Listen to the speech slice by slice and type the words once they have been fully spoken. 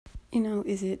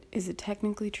Is it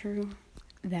technically true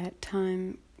that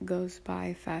time goes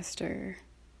by faster,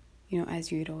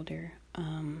 as you get older?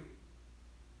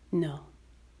 No.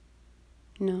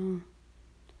 No.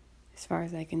 As far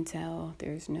as I can tell,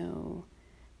 there's no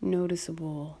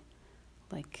noticeable,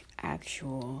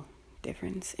 actual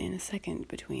difference in a second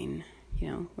between,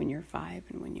 when you're 5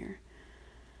 and when you're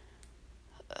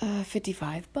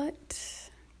 55. But,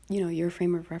 your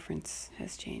frame of reference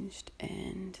has changed.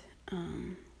 And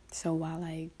so while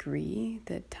I agree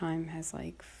that time has,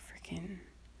 freaking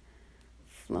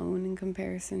flown in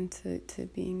comparison to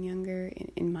being younger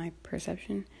in my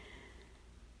perception,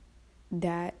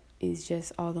 that is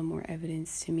just all the more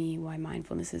evidence to me why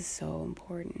mindfulness is so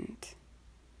important.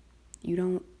 You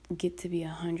don't get to be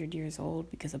 100 years old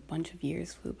because a bunch of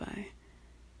years flew by.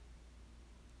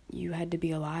 You had to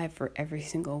be alive for every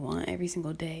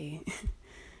single day,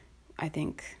 I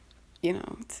think,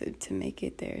 to make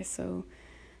it there. So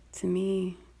to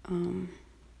me,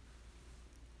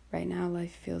 right now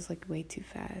life feels like way too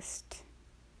fast.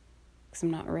 Because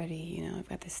I'm not ready, I've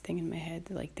got this thing in my head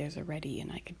that, there's a ready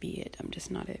and I could be it. I'm just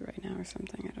not it right now or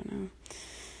something, I don't know.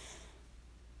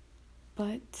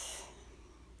 But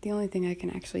the only thing I can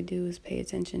actually do is pay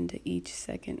attention to each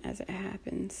second as it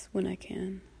happens when I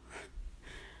can.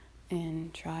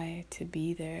 And try to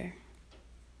be there.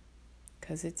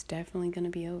 Because it's definitely going to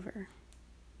be over.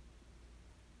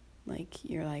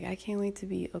 You're I can't wait to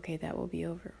be, okay, that will be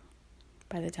over.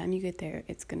 By the time you get there,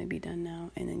 it's going to be done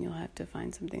now, and then you'll have to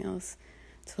find something else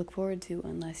to look forward to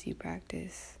unless you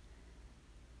practice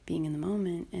being in the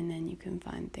moment, and then you can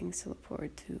find things to look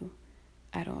forward to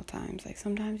at all times.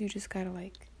 Sometimes you just got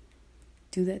to,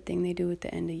 do that thing they do at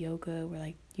the end of yoga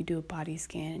where, you do a body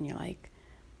scan and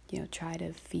you're, try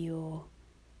to feel,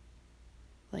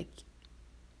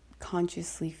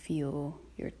 consciously feel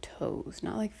your toes.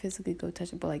 Not, physically go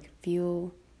touch it, but,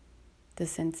 feel the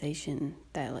sensation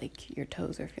that your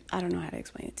toes are. I don't know how to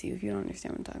explain it to you if you don't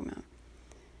understand what I'm talking about.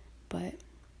 But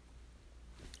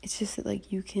it's just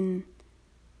that you can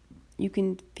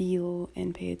feel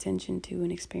and pay attention to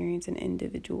and experience an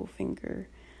individual finger.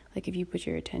 If you put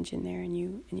your attention there and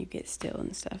you get still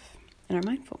and stuff and are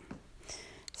mindful.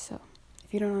 So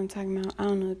if you don't know what I'm talking about, I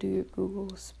don't know, do your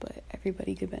Googles, but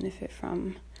everybody could benefit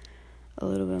from a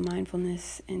little bit of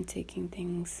mindfulness and taking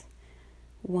things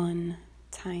one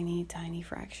tiny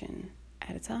fraction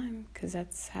at a time, because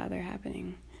that's how they're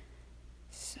happening.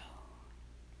 So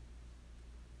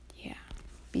yeah,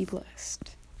 be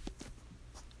blessed.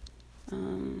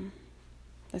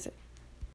 That's it.